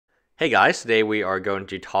Hey guys, today we are going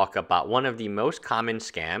to talk about one of the most common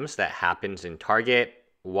scams that happens in Target,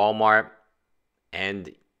 Walmart, and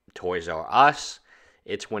Toys R Us.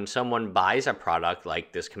 It's when someone buys a product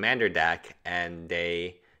like this commander deck and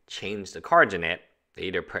they change the cards in it. They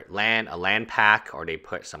either put a land pack, or they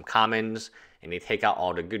put some commons and they take out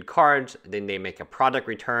all the good cards. Then they make a product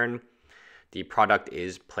return. The product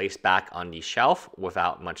is placed back on the shelf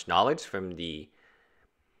without much knowledge from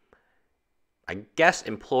I guess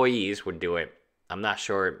employees would do it. I'm not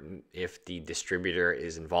sure if the distributor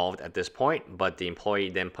is involved at this point, but the employee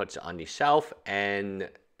then puts it on the shelf and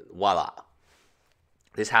voila.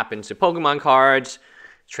 This happens to Pokemon cards,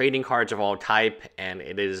 trading cards of all type, and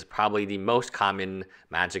it is probably the most common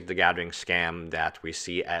Magic the Gathering scam that we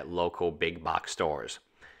see at local big box stores.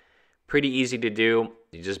 Pretty easy to do.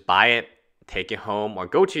 You just buy it, take it home, or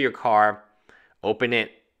go to your car, open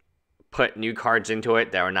it, put new cards into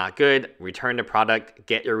it that are not good, return the product,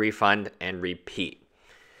 get your refund, and repeat.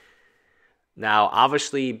 Now,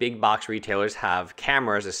 obviously, big box retailers have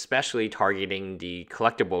cameras, especially targeting the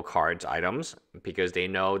collectible cards items, because they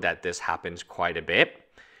know that this happens quite a bit.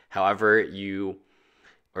 However, you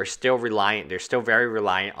are still reliant, they're still very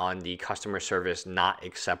reliant on the customer service not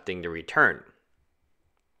accepting the return.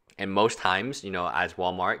 And most times, as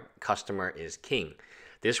Walmart, customer is king.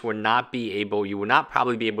 You would not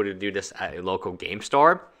probably be able to do this at a local game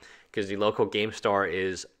store, because the local game store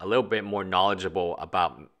is a little bit more knowledgeable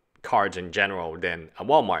about cards in general than a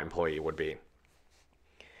Walmart employee would be.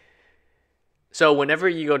 So whenever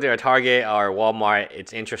you go to a Target or Walmart,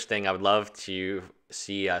 it's interesting. I would love to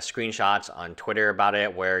see screenshots on Twitter about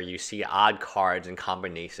it where you see odd cards and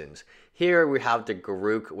combinations. Here we have the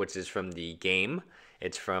Garuk, which is from the game.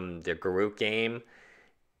 It's from the Garuk game.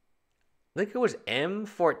 I think it was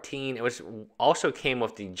M14. It also came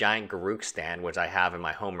with the giant Garuk stand, which I have in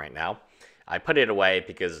my home right now. I put it away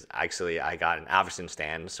because actually I got an Avacyn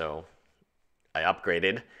stand, so I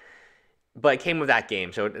upgraded. But it came with that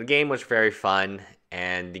game, so the game was very fun,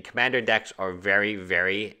 and the commander decks are very,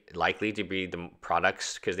 very likely to be the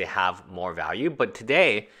products because they have more value. But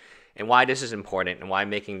today, and why this is important and why I'm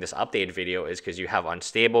making this updated video is because you have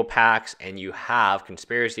unstable packs and you have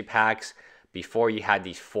conspiracy packs. Before you had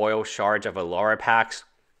these foil shards of Allura packs.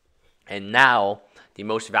 And now the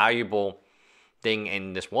most valuable thing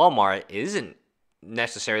in this Walmart isn't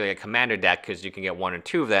necessarily a commander deck because you can get one or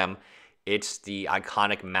two of them. It's the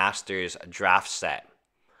iconic Masters draft set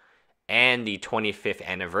and the 25th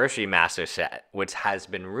anniversary Master set, which has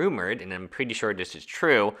been rumored, and I'm pretty sure this is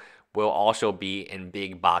true, will also be in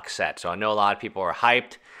big box sets. So I know a lot of people are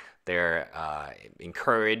hyped. They're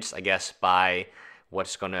encouraged, I guess, by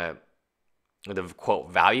what's going to the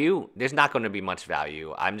quote value. There's not going to be much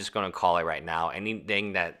value. I'm just going to call it right now.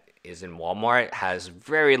 Anything that is in Walmart has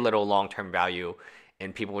very little long-term value,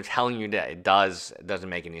 and people are telling you that it doesn't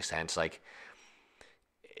make any sense. Like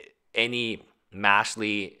any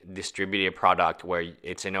massively distributed product where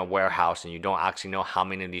it's in a warehouse and you don't actually know how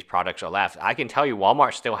many of these products are left. I can tell you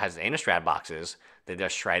Walmart still has Innistrad boxes that they're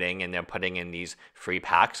shredding and they're putting in these free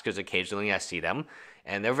packs because occasionally I see them.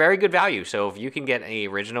 And they're very good value. So if you can get an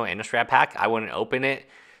original Innistrad pack, I wouldn't open it.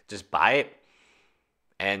 Just buy it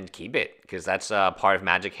and keep it, because that's part of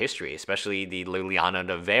Magic history, especially the Liliana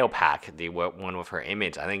the Veil pack, the one with her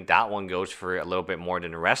image. I think that one goes for a little bit more than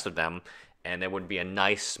the rest of them, and it would be a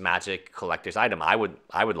nice Magic collector's item. I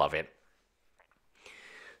would love it.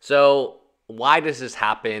 So why does this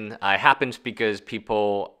happen? It happens because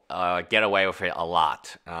people get away with it a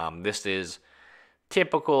lot. This is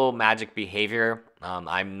typical Magic behavior.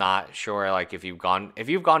 I'm not sure, like if you've gone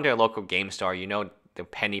to a local game store, the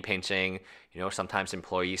penny pinching. Sometimes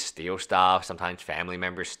employees steal stuff. Sometimes family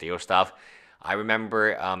members steal stuff. I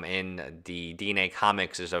remember in the DNA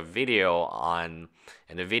Comics, there's a video and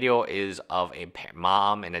the video is of a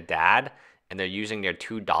mom and a dad, and they're using their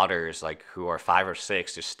two daughters, like who are 5 or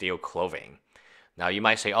 6, to steal clothing. Now you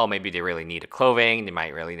might say, oh, maybe they really need a clothing. They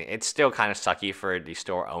might really need. It's still kind of sucky for the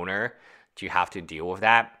store owner to have to deal with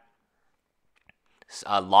that.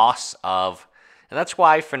 Loss of, and that's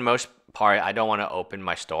why for the most part I don't want to open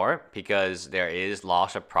my store, because there is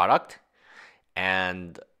loss of product,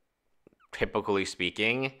 and typically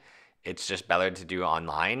speaking it's just better to do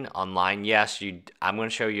online. Yes, I'm going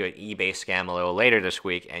to show you an eBay scam a little later this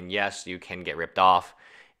week, and yes, you can get ripped off,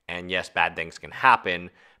 and yes, bad things can happen,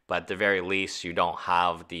 but at the very least you don't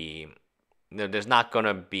have there's not going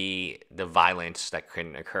to be the violence that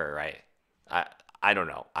can occur, right? I don't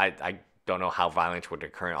know. I don't know how violence would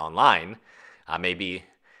occur online. Maybe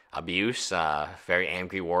abuse, very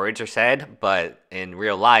angry words are said, but in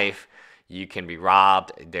real life, you can be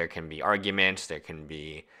robbed. There can be arguments. There can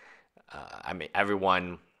be,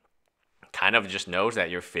 everyone kind of just knows that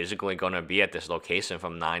you're physically going to be at this location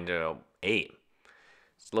from 9 to 8.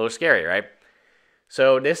 It's a little scary, right?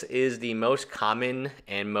 So this is the most common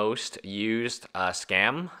and most used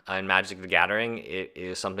scam in Magic the Gathering. It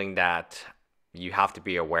is something that you have to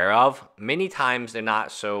be aware of. Many times they're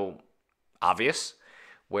not so obvious,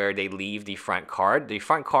 where they leave the front card. The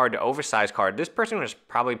front card, the oversized card, this person was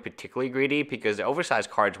probably particularly greedy because the oversized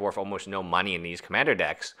card's worth almost no money in these commander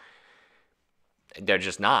decks. They're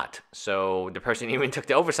just not. So the person even took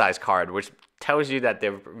the oversized card, which tells you that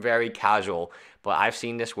they're very casual. But I've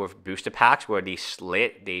seen this with booster packs where they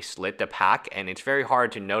slit the pack, and it's very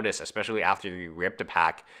hard to notice, especially after you rip the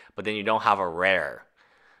pack, but then you don't have a rare.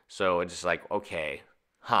 So it's like, okay,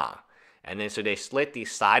 huh. And then so they slit the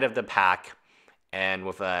side of the pack and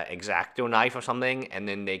with a X-Acto knife or something, and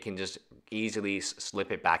then they can just easily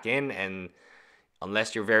slip it back in, and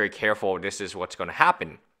unless you're very careful, this is what's going to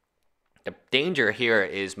happen. The danger here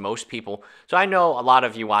is most people, so I know a lot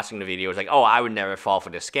of you watching the video is like, oh, I would never fall for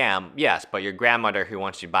this scam. Yes, but your grandmother who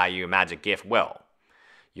wants to buy you a magic gift will.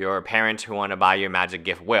 Your parents who want to buy you a magic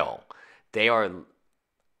gift will.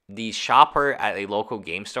 The shopper at a local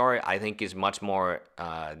game store, I think, is much more,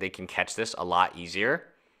 they can catch this a lot easier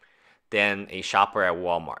than a shopper at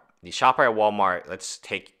Walmart. The shopper at Walmart, let's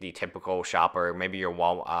take the typical shopper, maybe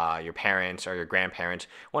your parents or your grandparents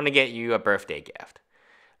want to get you a birthday gift.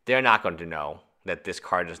 They're not going to know that this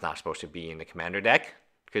card is not supposed to be in the commander deck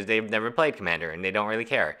because they've never played commander and they don't really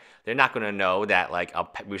care. They're not going to know that like a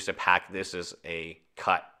booster pack, this is a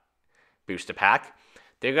cut booster pack.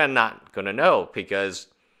 They're not going to know because,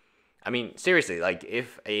 I mean, seriously, like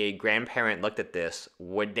if a grandparent looked at this,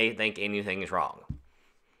 would they think anything is wrong?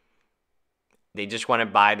 They just want to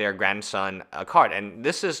buy their grandson a card. And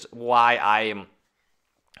this is why I am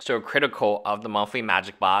so critical of the monthly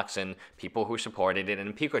Magic Box and people who supported it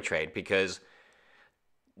in Pico Trade, because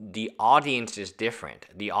the audience is different.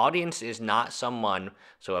 The audience is not someone.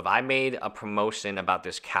 So if I made a promotion about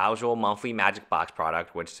this casual monthly Magic Box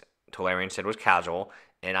product, which Tolarian said was casual,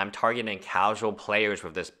 and I'm targeting casual players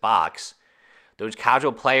with this box, those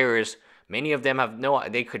casual players, many of them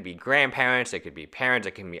they could be grandparents, they could be parents,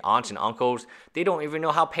 they can be aunts and uncles. They don't even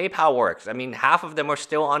know how PayPal works. I mean, half of them are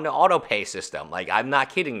still on the auto pay system. Like, I'm not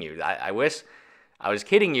kidding you. I wish I was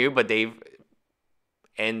kidding you, but they've,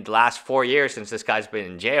 in the last 4 years since this guy's been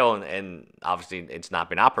in jail, and obviously it's not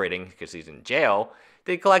been operating because he's in jail,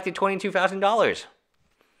 they collected $22,000.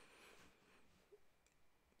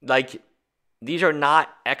 Like, these are not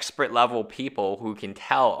expert level people who can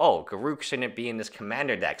tell, oh, Garuk shouldn't be in this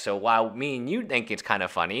commander deck. So while me and you think it's kind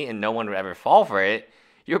of funny and no one would ever fall for it,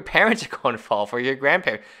 your parents are going to fall for it, your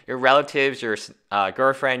grandparents, your relatives, your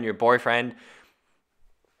girlfriend, your boyfriend.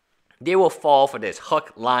 They will fall for this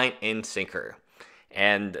hook, line, and sinker.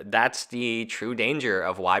 And that's the true danger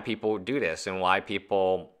of why people do this and why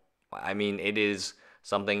people, I mean, it is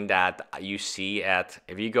something that you see if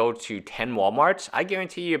you go to 10 Walmarts, I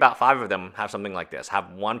guarantee you about 5 of them have something like this,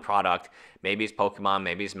 have one product. Maybe it's Pokemon,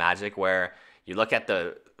 maybe it's Magic, where you look at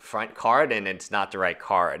the front card and it's not the right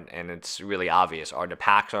card and it's really obvious, or the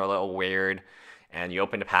packs are a little weird and you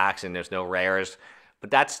open the packs and there's no rares. But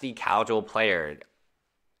that's the casual player.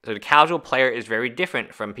 So the casual player is very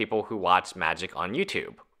different from people who watch Magic on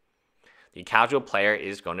YouTube. The casual player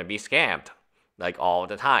is going to be scammed like all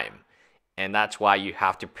the time. And that's why you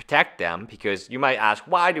have to protect them, because you might ask,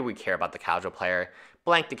 why do we care about the casual player?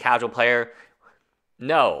 Blank the casual player.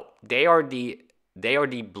 No, they are the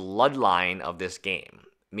bloodline of this game.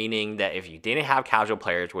 Meaning that if you didn't have casual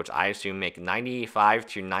players, which I assume make 95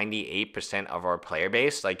 to 98% of our player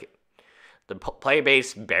base, like the player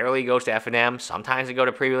base barely goes to F&M. Sometimes they go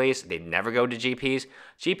to pre-release. They never go to GPs.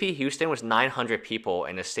 GP Houston was 900 people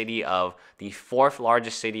in a city of the 4th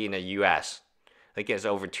largest city in the U.S. I think it's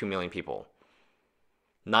over 2 million people.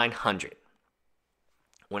 900.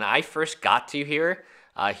 When I first got to here,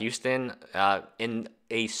 Houston, in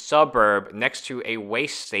a suburb next to a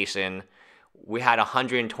Weiss station, we had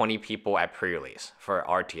 120 people at pre-release for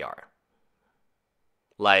RTR.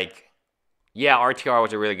 Like, yeah, RTR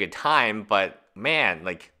was a really good time, but man,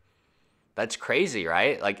 like, that's crazy,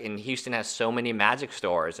 right? Like, in Houston has so many Magic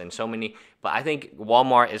stores and so many, but I think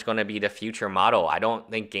Walmart is going to be the future model. I don't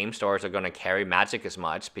think game stores are going to carry Magic as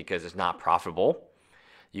much because it's not profitable.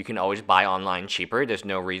 You can always buy online cheaper. There's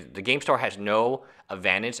no reason. The game store has no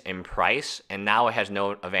advantage in price, and now it has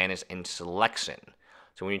no advantage in selection.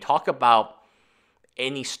 So when you talk about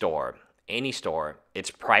any store,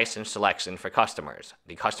 it's price and selection for customers.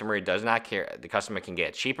 The customer does not care. The customer can get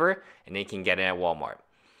it cheaper, and they can get it at Walmart.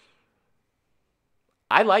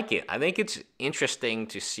 I like it. I think it's interesting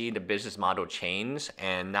to see the business model change.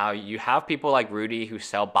 And now you have people like Rudy who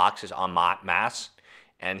sell boxes on mass,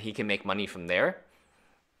 and he can make money from there.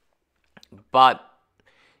 But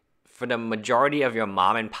for the majority of your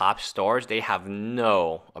mom and pop stores, they have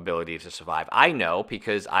no ability to survive. I know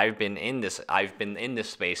because I've been in this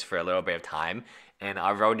space for a little bit of time, and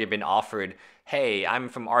I've already been offered, hey, I'm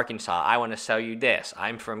from Arkansas, I want to sell you this.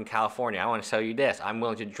 I'm from California, I want to sell you this. I'm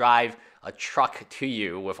willing to drive a truck to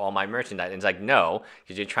you with all my merchandise. And it's like, no,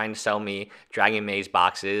 because you're trying to sell me Dragon Maze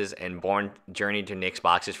boxes and Born Journey to Nyx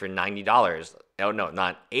boxes for $90. Oh no,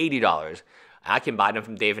 not $80. I can buy them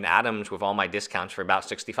from Dave and Adams with all my discounts for about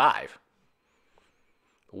 $65.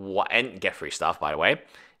 And get free stuff, by the way,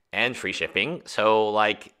 and free shipping. So,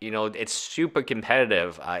 like, you know, it's super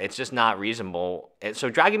competitive. It's just not reasonable.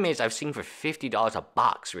 So Dragon Maze I've seen for $50 a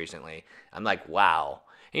box recently. I'm like, wow.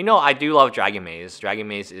 You know, I do love Dragon Maze. Dragon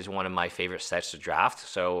Maze is one of my favorite sets to draft.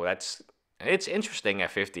 So it's interesting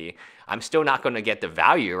at 50. I'm still not going to get the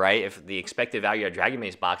value, right? If the expected value of Dragon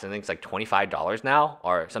Maze box, I think it's like $25 now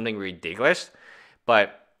or something ridiculous.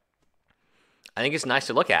 But I think it's nice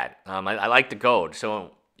to look at. I like the gold.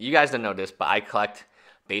 So you guys don't know this, but I collect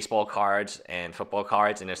baseball cards and football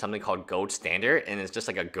cards, and there's something called Gold Standard, and it's just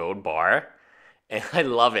like a gold bar. And I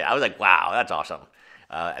love it. I was like, wow, that's awesome.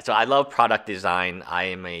 So I love product design. I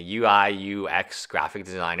am a UI, UX graphic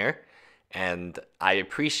designer. And I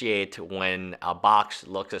appreciate when a box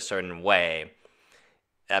looks a certain way.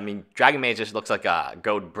 I mean, Dragon Maze just looks like a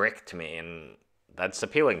gold brick to me, and that's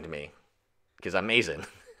appealing to me because I'm Asian.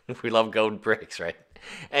 We love gold bricks, right?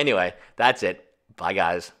 Anyway, that's it. Bye,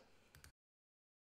 guys.